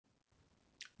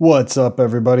What's up,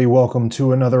 everybody? Welcome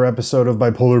to another episode of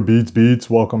Bipolar Beats.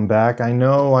 Welcome back. I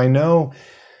know.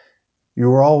 You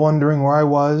were all wondering where I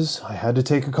was. I had to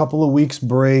take a couple of weeks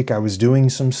break. I was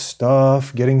doing some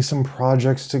stuff, getting some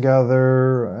projects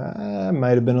together. I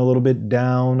might have been a little bit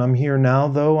down. I'm here now,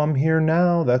 though. I'm here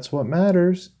now. That's what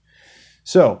matters.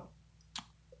 So,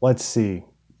 let's see.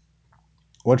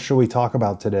 What should we talk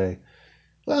about today?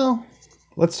 Well,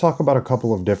 let's talk about a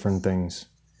couple of different things.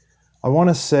 I want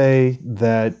to say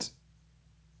that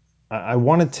I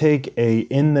want to take a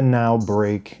in the now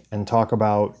break and talk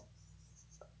about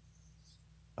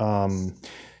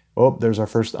there's our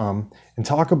first and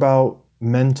talk about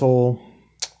mental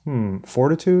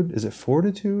fortitude. Is it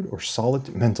fortitude or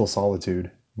solitude? Mental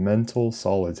solitude.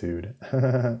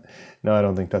 No, I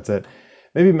don't think that's it.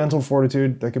 Maybe mental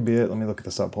fortitude. That could be it. Let me look at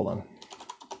this up. Hold on.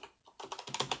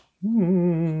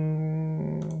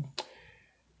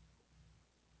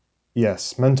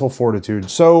 Yes, mental fortitude.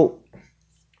 So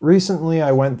recently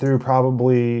I went through,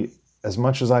 probably, as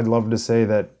much as I'd love to say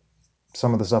that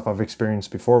some of the stuff I've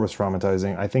experienced before was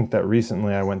traumatizing, I think that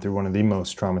recently I went through one of the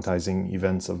most traumatizing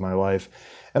events of my life.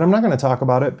 And I'm not going to talk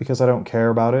about it because I don't care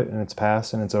about it, and it's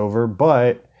past and it's over.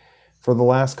 But for the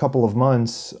last couple of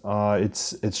months,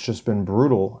 it's just been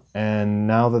brutal. And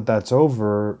now that that's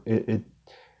over,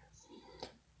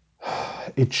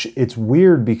 it's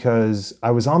weird because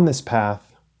I was on this path,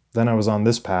 then I was on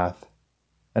this path,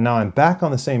 and now I'm back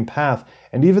on the same path.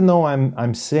 And even though I'm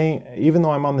on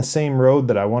the same road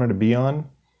that I wanted to be on,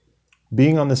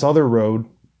 being on this other road,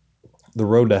 the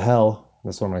road to hell,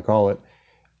 that's what I'm going to call it,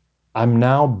 I'm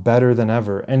now better than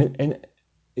ever. And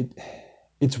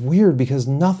it's weird because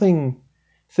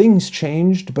things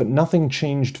changed, but nothing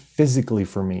changed physically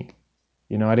for me.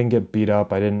 You know, I didn't get beat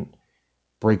up. I didn't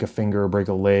break a finger, break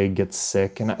a leg, get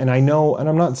sick. And I know, and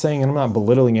I'm not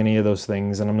belittling any of those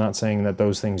things. And I'm not saying that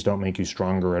those things don't make you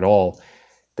stronger at all.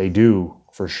 They do,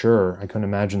 for sure. I couldn't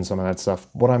imagine some of that stuff.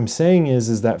 What I'm saying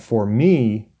is that for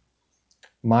me,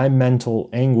 my mental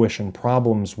anguish and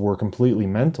problems were completely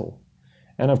mental.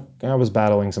 And I was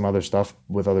battling some other stuff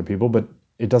with other people, but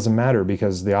it doesn't matter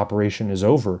because the operation is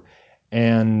over.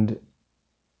 And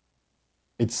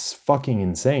it's fucking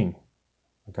insane.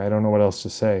 Like, I don't know what else to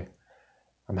say.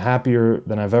 I'm happier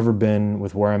than I've ever been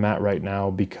with where I'm at right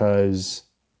now because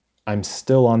I'm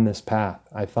still on this path.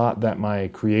 I thought that my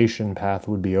creation path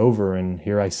would be over, and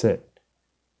here I sit,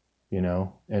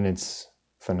 and it's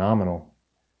phenomenal.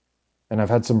 And I've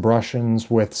had some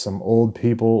brush-ins with some old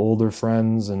people, older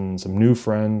friends, and some new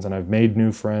friends, and I've made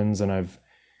new friends, and I've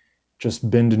just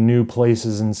been to new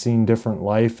places and seen different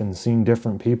life and seen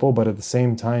different people, but at the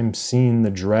same time seen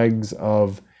the dregs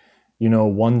of,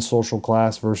 one social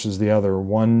class versus the other,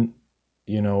 one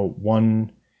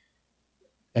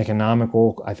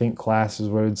economical, I think, class is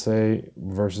what I'd say,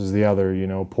 versus the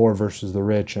other, poor versus the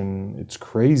rich. And it's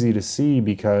crazy to see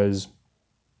because,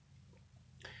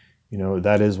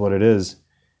 that is what it is.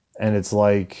 And it's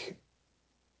like,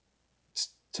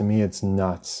 to me, it's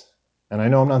nuts. And I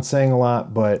know I'm not saying a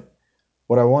lot, but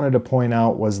what I wanted to point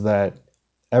out was that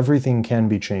everything can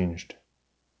be changed,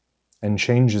 and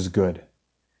change is good.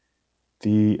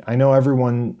 I know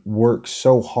everyone works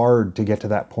so hard to get to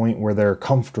that point where they're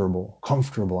comfortable.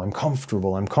 I'm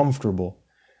comfortable.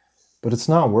 But it's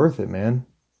not worth it, man.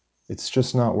 It's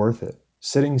just not worth it.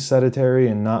 Sitting sedentary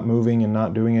and not moving and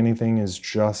not doing anything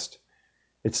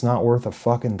it's not worth a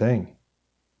fucking thing.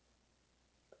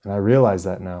 And I realize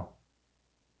that now.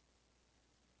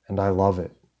 And I love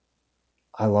it.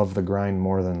 I love the grind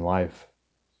more than life.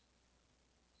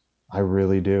 I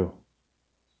really do.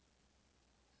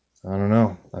 I don't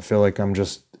know. I feel like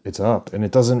it's up. And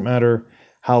it doesn't matter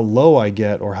how low I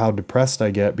get or how depressed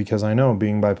I get, because I know,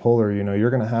 being bipolar,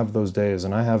 you're going to have those days.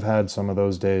 And I have had some of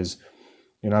those days.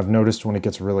 I've noticed when it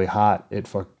gets really hot, it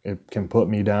can put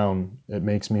me down. It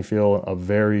makes me feel a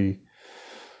very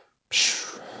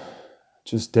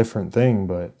just different thing.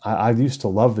 But I used to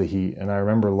love the heat, and I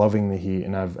remember loving the heat,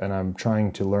 and I'm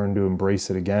trying to learn to embrace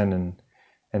it again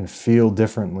and feel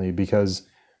differently, because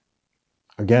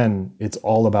again, it's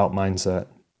all about mindset.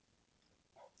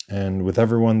 And with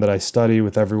everyone that I study,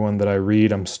 with everyone that I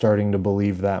read, I'm starting to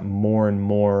believe that more and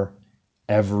more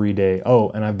every day. Oh,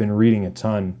 and I've been reading a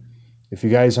ton. If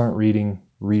you guys aren't reading,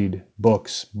 read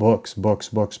books.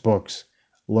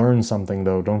 Learn something,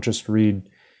 though. Don't just read,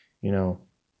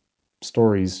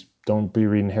 stories. Don't be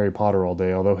reading Harry Potter all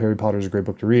day. Although Harry Potter is a great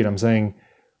book to read, I'm saying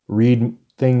read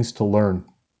things to learn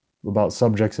about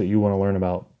subjects that you want to learn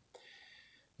about.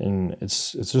 And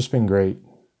it's just been great.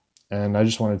 And I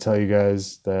just want to tell you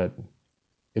guys that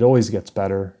it always gets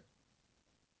better,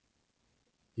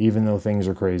 even though things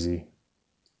are crazy.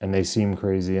 and they seem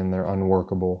crazy and they're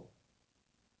unworkable,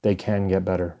 they can get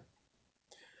better.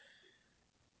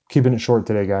 Keeping it short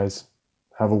today, guys.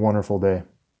 Have a wonderful day.